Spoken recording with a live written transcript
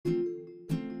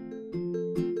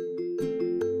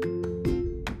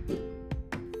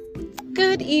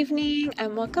Good evening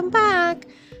and welcome back.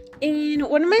 In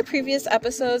one of my previous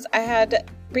episodes, I had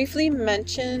briefly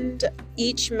mentioned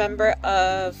each member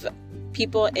of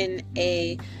people in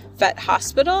a vet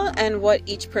hospital and what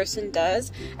each person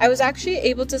does. I was actually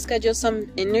able to schedule some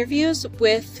interviews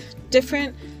with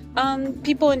different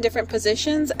people in different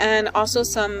positions, and also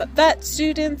some vet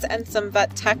students and some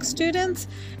vet tech students,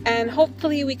 and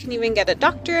hopefully we can even get a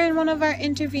doctor in one of our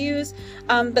interviews.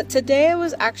 But today I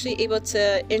was actually able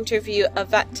to interview a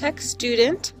vet tech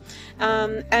student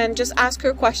and just ask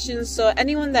her questions, so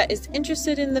anyone that is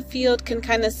interested in the field can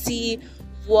kind of see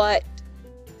what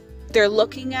they're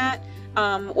looking at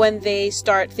when they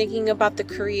start thinking about the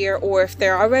career, or if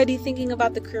they're already thinking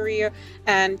about the career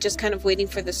and just kind of waiting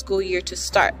for the school year to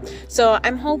start. So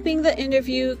I'm hoping the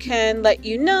interview can let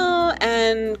you know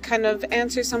and kind of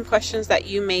answer some questions that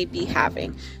you may be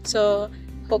having. So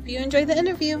hope you enjoy the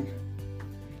interview.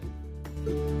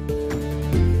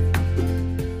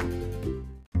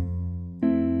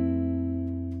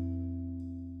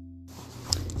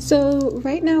 So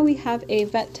right now we have a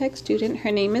vet tech student.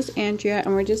 Her name is Andrea,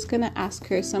 and we're just going to ask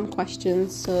her some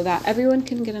questions so that everyone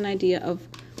can get an idea of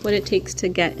what it takes to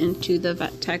get into the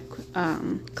vet tech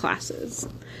classes.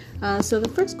 So the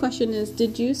first question is,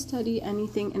 did you study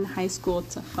anything in high school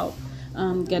to help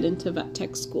get into vet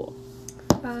tech school?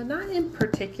 Not in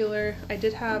particular. I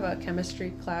did have a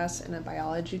chemistry class and a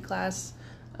biology class.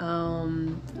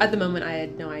 At the moment, I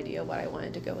had no idea what I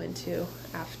wanted to go into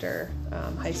after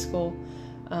high school.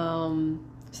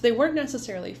 So they weren't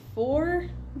necessarily for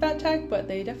vet tech, but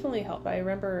they definitely helped. I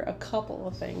remember a couple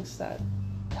of things that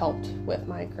helped with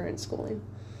my current schooling.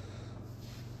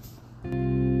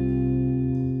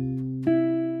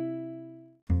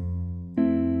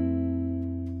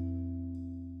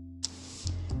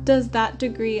 Does that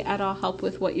degree at all help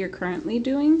with what you're currently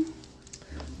doing?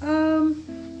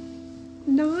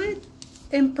 Not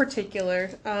in particular.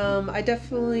 I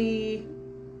definitely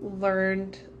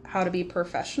learned how to be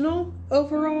professional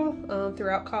overall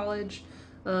throughout college,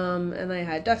 and I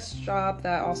had a desk job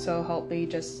that also helped me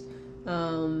just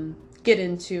get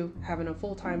into having a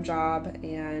full-time job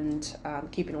and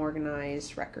keeping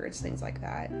organized records, things like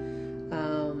that.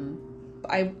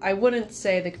 I wouldn't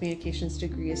say the communications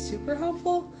degree is super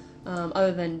helpful,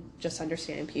 other than just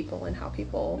understanding people and how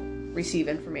people receive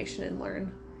information and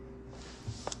learn.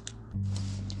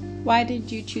 Why did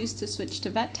you choose to switch to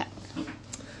vet tech?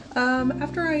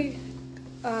 After I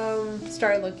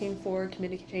started looking for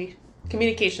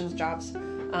communications jobs,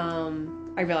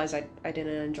 I realized I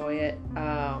didn't enjoy it.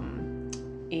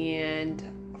 And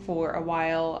for a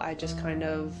while, I just kind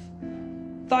of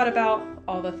thought about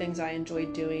all the things I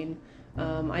enjoyed doing.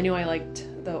 I knew I liked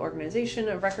the organization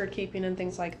of record keeping and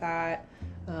things like that.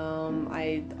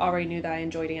 I already knew that I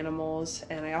enjoyed animals,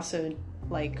 and I also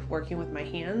like working with my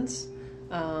hands,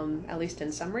 at least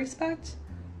in some respect.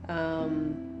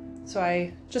 So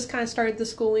I just kind of started the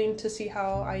schooling to see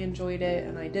how I enjoyed it,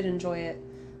 and I did enjoy it.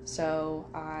 So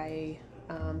I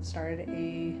started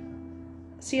a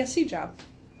CSC job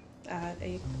at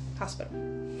a hospital.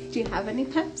 Do you have any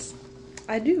pets?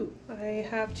 I do. I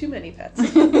have too many pets.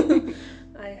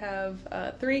 I have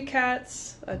 3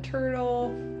 cats, a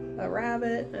turtle, a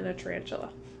rabbit, and a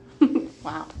tarantula.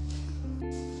 Wow.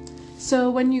 So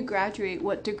when you graduate,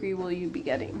 what degree will you be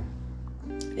getting?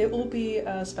 It will be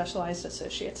a specialized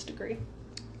associate's degree.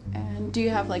 And do you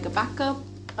have like a backup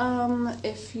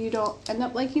if you don't end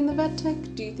up liking the vet tech?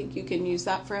 Do you think you can use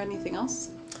that for anything else?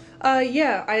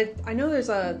 Yeah, I know there's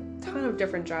a ton of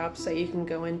different jobs that you can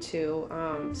go into,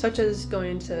 such as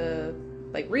going into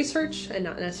like research and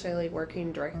not necessarily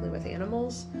working directly with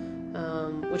animals,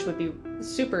 which would be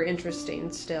super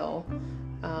interesting still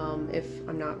if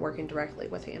I'm not working directly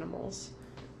with animals,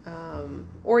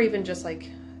 or even just like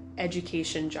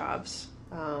education jobs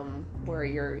where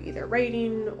you're either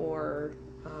writing or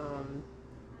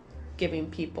giving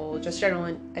people just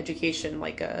general education,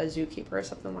 like a zookeeper or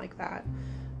something like that.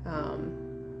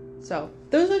 So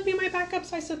those would be my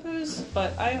backups, I suppose,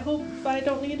 but I hope I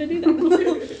don't need to do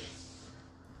that.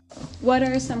 What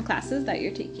are some classes that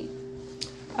you're taking?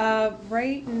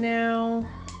 Right now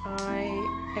I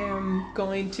am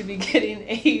going to be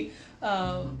getting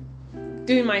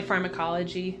doing my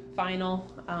pharmacology final.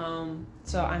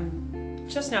 So I'm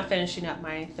just now finishing up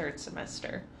my 3rd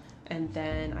semester. And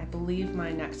then I believe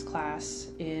my next class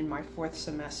in my 4th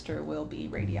semester will be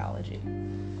radiology.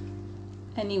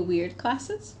 Any weird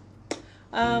classes?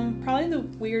 Probably the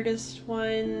weirdest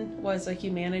one was a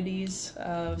humanities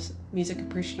of music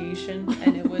appreciation,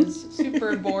 and it was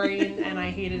super boring, and I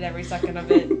hated every second of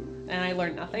it, and I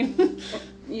learned nothing.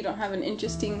 You don't have an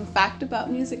interesting fact about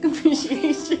music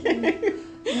appreciation?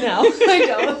 No, I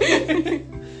don't.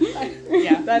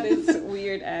 Yeah, that is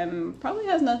weird and probably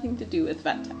has nothing to do with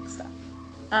vet tech stuff.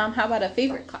 How about a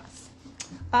favorite class?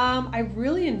 I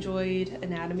really enjoyed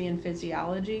anatomy and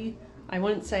physiology. I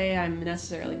wouldn't say I'm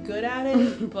necessarily good at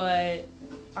it, but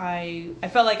I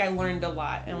felt like I learned a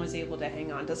lot and was able to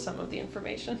hang on to some of the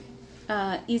information.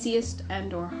 Easiest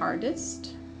and or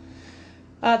hardest?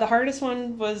 The hardest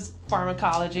one was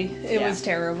pharmacology. It was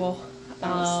terrible.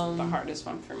 That was the hardest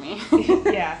one for me.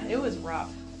 Yeah, it was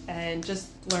rough. And just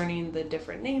learning the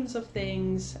different names of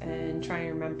things and trying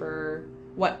to remember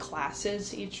what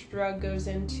classes each drug goes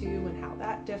into and how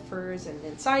that differs. And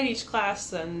inside each class,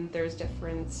 then there's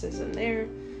differences in there.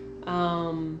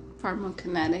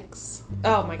 Pharmacokinetics.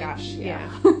 Oh my gosh, yeah.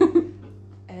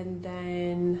 And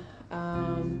then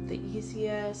the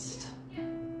easiest...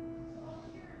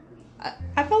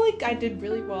 I felt like I did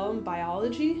really well in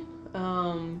biology.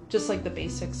 Just like the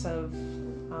basics of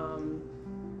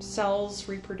cells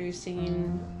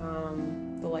reproducing,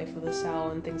 the life of the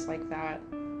cell and things like that.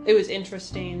 It was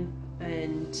interesting,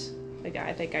 and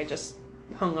I think I just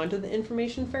hung on to the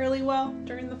information fairly well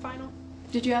during the final.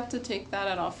 Did you have to take that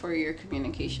at all for your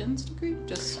communications degree,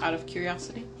 just out of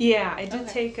curiosity? Yeah, I did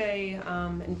take a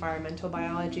environmental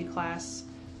biology class.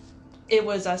 It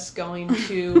was us going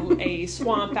to a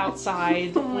swamp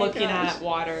outside, looking at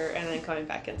water, and then coming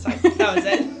back inside. That was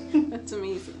it. That's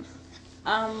amazing.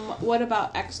 What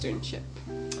about externship?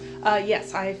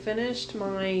 Yes, I finished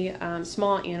my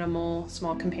small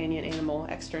companion animal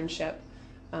externship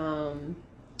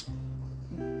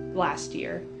last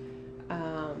year.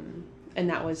 And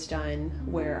that was done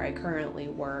where I currently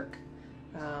work,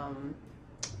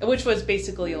 which was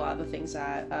basically a lot of the things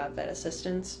that vet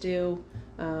assistants do,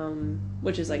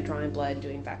 which is like drawing blood,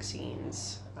 doing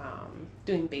vaccines,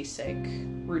 doing basic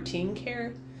routine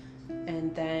care.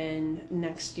 And then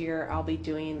next year I'll be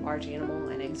doing large animal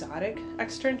and exotic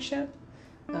externship.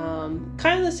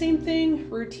 Kind of the same thing,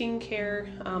 routine care,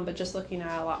 but just looking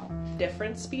at a lot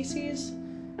different species.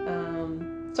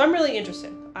 So I'm really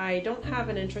interested. I don't have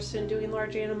an interest in doing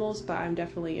large animals, but I'm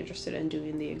definitely interested in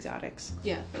doing the exotics.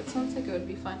 Yeah, that sounds like it would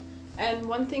be fun. And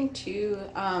one thing too,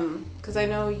 because I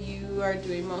know you are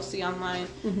doing mostly online,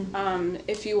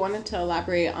 if you wanted to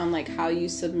elaborate on like how you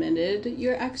submitted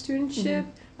your externship,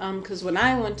 because when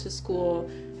I went to school,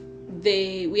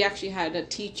 we actually had a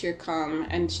teacher come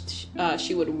and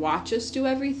she would watch us do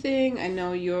everything. I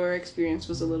know your experience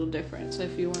was a little different, so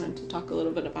if you wanted to talk a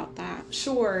little bit about that.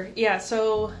 Sure. Yeah.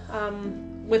 So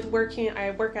with working,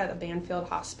 I work at a Banfield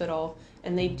hospital,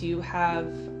 and they do have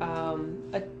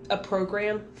a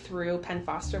program through Penn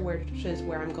Foster, which is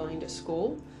where I'm going to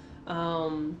school.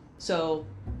 So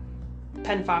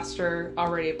Penn Foster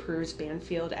already approves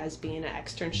Banfield as being an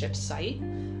externship site.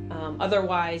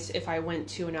 Otherwise, if I went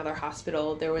to another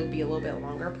hospital, there would be a little bit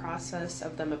longer process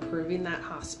of them approving that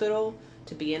hospital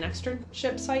to be an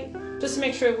externship site, just to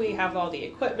make sure we have all the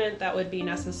equipment that would be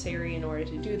necessary in order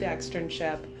to do the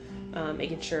externship,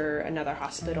 making sure another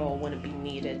hospital wouldn't be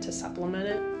needed to supplement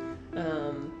it.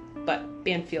 But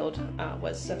Banfield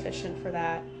was sufficient for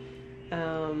that.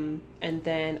 And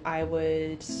then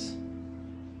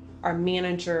our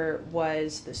manager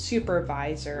was the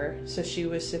supervisor, so she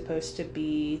was supposed to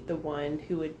be the one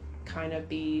who would kind of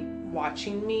be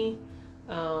watching me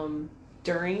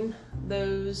during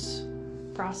those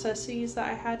processes that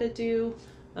I had to do.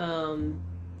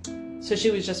 So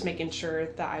she was just making sure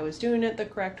that I was doing it the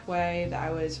correct way, that I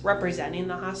was representing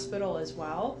the hospital as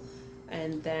well.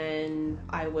 And then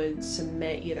I would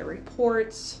submit either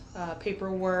reports,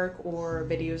 paperwork, or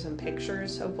videos and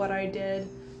pictures of what I did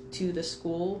to the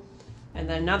school. And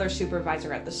then another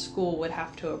supervisor at the school would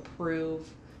have to approve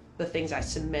the things I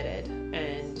submitted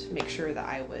and make sure that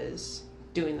I was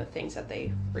doing the things that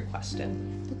they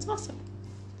requested. That's awesome.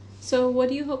 So what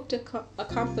do you hope to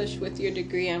accomplish with your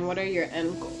degree, and what are your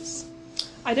end goals?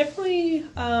 I definitely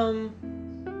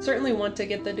certainly want to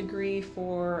get the degree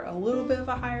for a little bit of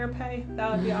a higher pay.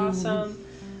 That would be awesome.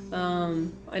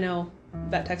 I know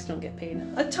vet techs don't get paid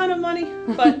a ton of money,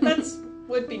 but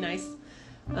would be nice.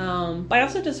 But I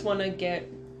also just want to get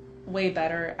way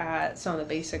better at some of the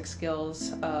basic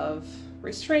skills of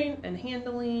restraint and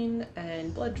handling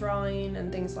and blood drawing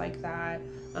and things like that.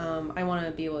 I want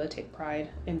to be able to take pride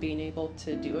in being able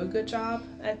to do a good job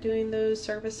at doing those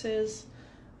services.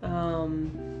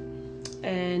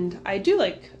 And I do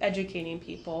like educating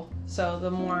people. So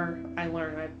the more I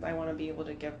learn, I want to be able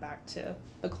to give back to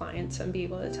the clients and be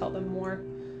able to tell them more.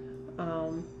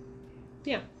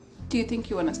 Yeah. Do you think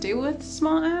you want to stay with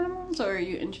small animals, or are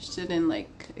you interested in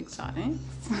like exotics?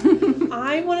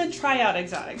 I want to try out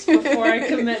exotics before I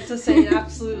commit to saying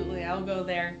absolutely I'll go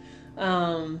there.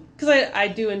 Because I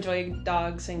do enjoy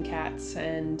dogs and cats,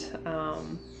 and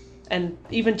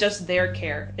even just their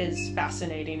care is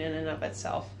fascinating in and of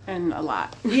itself. And a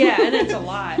lot. Yeah, and it's a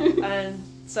lot. And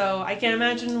so I can't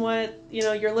imagine what,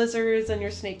 your lizards and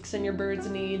your snakes and your birds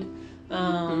need.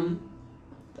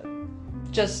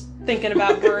 Just thinking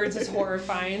about birds is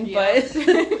horrifying, Yeah.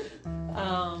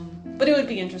 But it would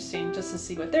be interesting just to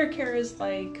see what their care is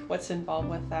like, what's involved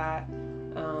with that.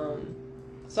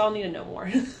 So I'll need to know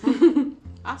more.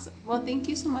 Awesome. Well, thank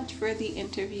you so much for the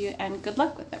interview, and good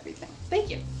luck with everything. Thank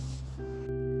you.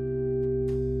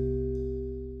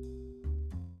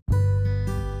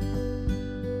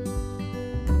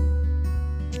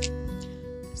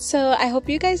 So I hope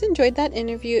you guys enjoyed that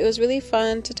interview. It was really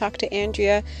fun to talk to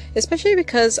Andrea, especially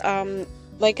because,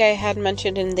 like I had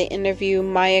mentioned in the interview,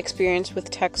 my experience with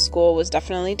tech school was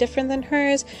definitely different than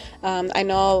hers. I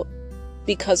know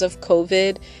because of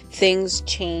COVID, things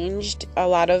changed. A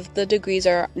lot of the degrees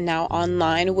are now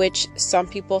online, which some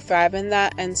people thrive in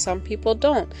that and some people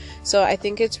don't. So I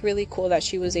think it's really cool that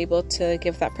she was able to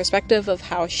give that perspective of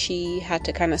how she had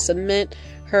to kind of submit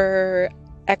her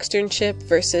externship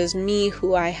versus me,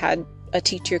 who I had a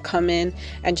teacher come in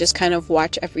and just kind of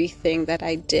watch everything that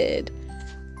I did.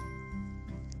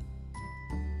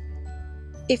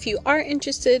 If you are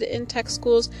interested in tech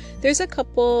schools, there's a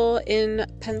couple in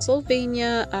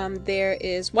Pennsylvania. There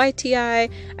is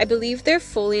YTI. I believe they're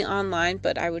fully online,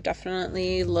 but I would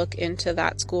definitely look into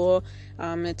that school.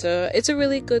 It's a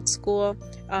really good school.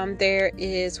 There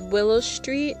is Willow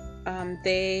Street.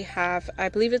 They have, I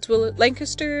believe it's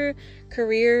Lancaster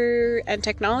Career and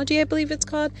Technology, I believe it's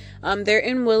called. They're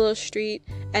in Willow Street.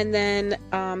 And then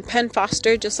Penn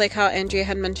Foster, just like how Andrea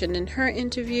had mentioned in her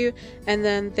interview. And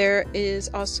then there is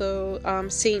also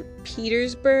St.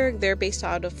 Petersburg. They're based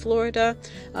out of Florida.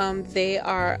 They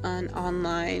are an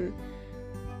online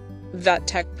vet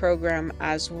tech program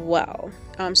as well.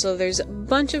 So there's a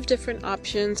bunch of different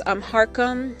options.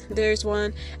 Harcum, there's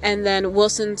one, and then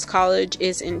Wilson's College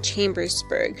is in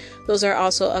Chambersburg. Those are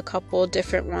also a couple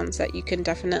different ones that you can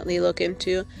definitely look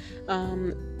into.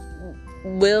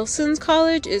 Wilson's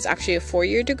College is actually a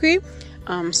 4-year degree,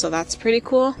 so that's pretty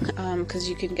cool, because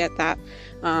you can get that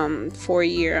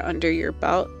 4-year under your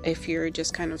belt if you're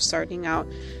just kind of starting out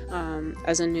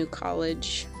as a new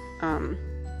college,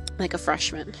 like a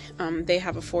freshman. They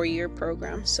have a 4-year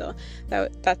program, so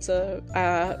that's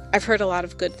I've heard a lot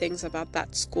of good things about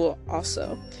that school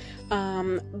also.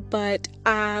 But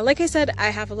like I said, I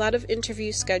have a lot of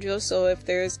interviews scheduled, so if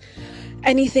there's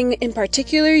anything in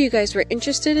particular you guys were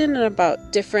interested in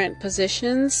about different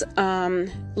positions,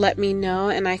 let me know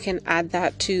and I can add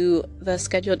that to the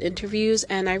scheduled interviews.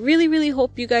 And I really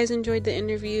hope you guys enjoyed the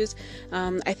interviews.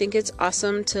 I think it's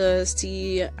awesome to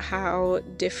see how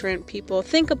different people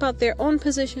think about their own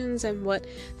positions and what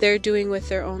they're doing with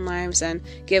their own lives, and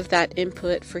give that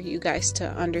input for you guys to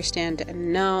understand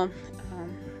and know.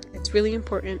 It's really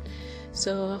important.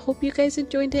 So I hope you guys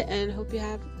enjoyed it, and hope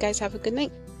you guys have a good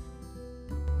night.